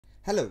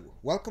Hello,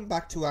 welcome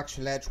back to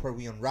Actual Edge, where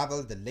we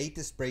unravel the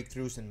latest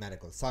breakthroughs in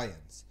medical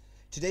science.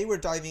 Today we're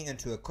diving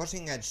into a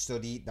cutting-edge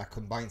study that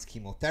combines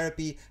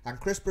chemotherapy and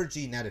CRISPR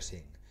gene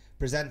editing,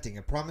 presenting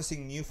a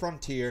promising new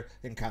frontier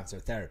in cancer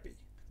therapy.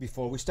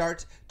 Before we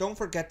start, don't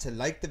forget to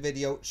like the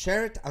video,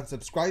 share it and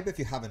subscribe if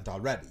you haven't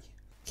already.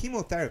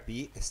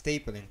 Chemotherapy, a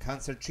staple in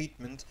cancer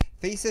treatment,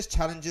 faces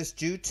challenges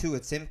due to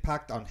its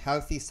impact on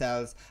healthy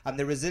cells and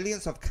the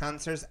resilience of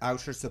cancer's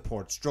outer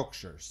support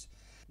structures.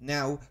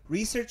 Now,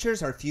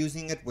 researchers are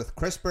fusing it with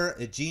CRISPR,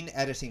 a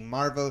gene-editing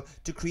marvel,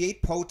 to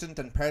create potent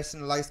and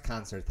personalized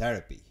cancer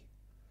therapy.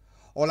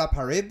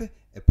 Olaparib,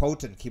 a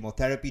potent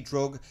chemotherapy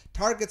drug,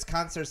 targets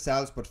cancer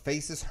cells but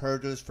faces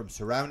hurdles from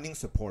surrounding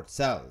support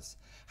cells,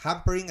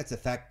 hampering its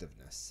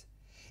effectiveness.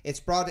 Its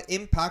broad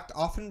impact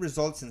often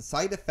results in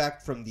side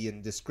effects from the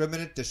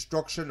indiscriminate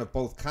destruction of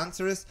both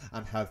cancerous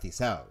and healthy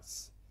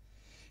cells.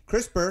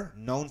 CRISPR,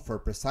 known for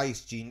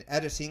precise gene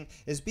editing,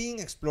 is being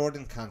explored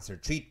in cancer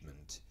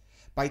treatment.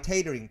 By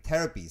tailoring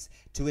therapies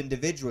to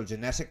individual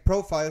genetic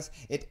profiles,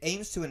 it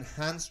aims to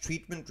enhance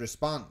treatment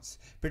response,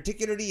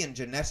 particularly in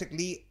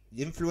genetically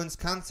influenced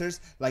cancers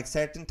like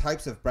certain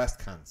types of breast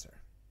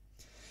cancer.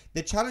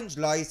 The challenge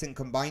lies in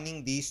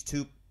combining these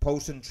two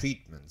potent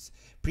treatments.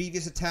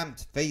 Previous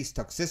attempts faced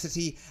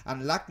toxicity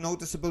and lacked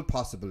noticeable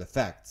possible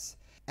effects.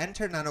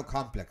 Enter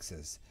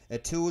nanocomplexes, a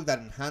tool that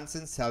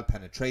enhances cell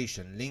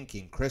penetration,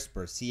 linking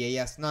CRISPR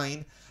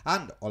Cas9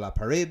 and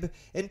olaparib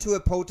into a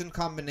potent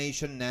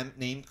combination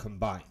named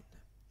Combine.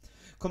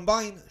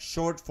 Combine,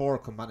 short for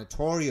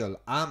combinatorial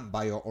and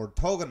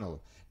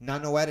bioorthogonal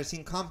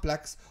nanoediting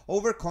complex,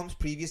 overcomes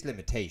previous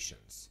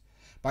limitations.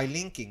 By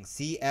linking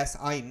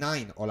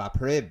Cas9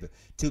 olaparib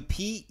to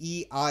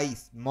PEI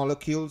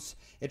molecules,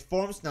 it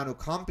forms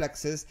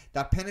nanocomplexes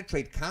that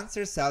penetrate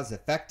cancer cells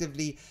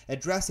effectively,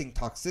 addressing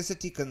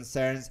toxicity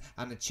concerns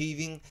and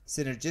achieving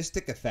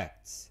synergistic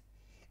effects.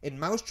 In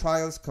mouse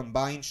trials,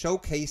 Combine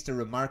showcased a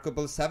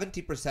remarkable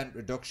 70%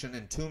 reduction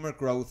in tumor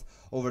growth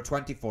over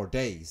 24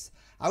 days,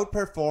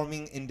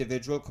 outperforming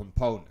individual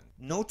components.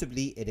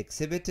 Notably, it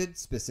exhibited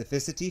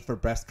specificity for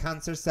breast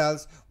cancer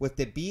cells with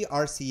the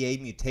BRCA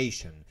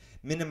mutation,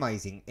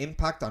 minimizing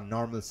impact on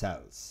normal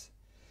cells.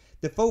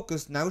 The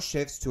focus now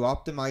shifts to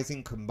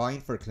optimizing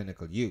Combine for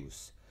clinical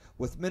use.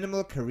 With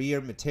minimal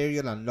carrier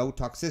material and low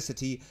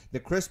toxicity, the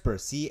CRISPR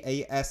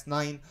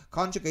Cas9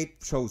 conjugate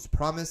shows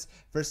promise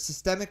for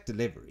systemic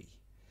delivery.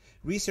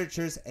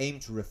 Researchers aim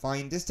to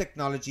refine this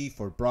technology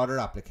for broader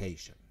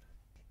application.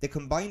 The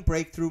Combine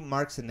breakthrough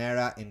marks an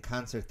era in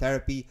cancer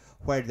therapy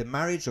where the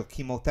marriage of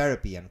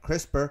chemotherapy and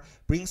CRISPR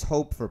brings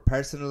hope for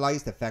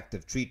personalized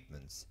effective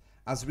treatments.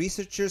 As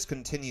researchers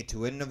continue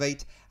to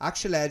innovate,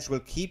 Actual Edge will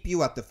keep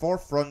you at the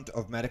forefront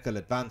of medical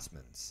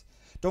advancements.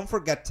 Don't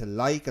forget to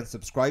like and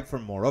subscribe for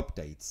more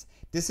updates.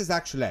 This is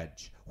Actual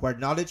Edge, where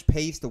knowledge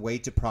paves the way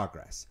to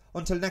progress.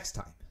 Until next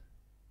time.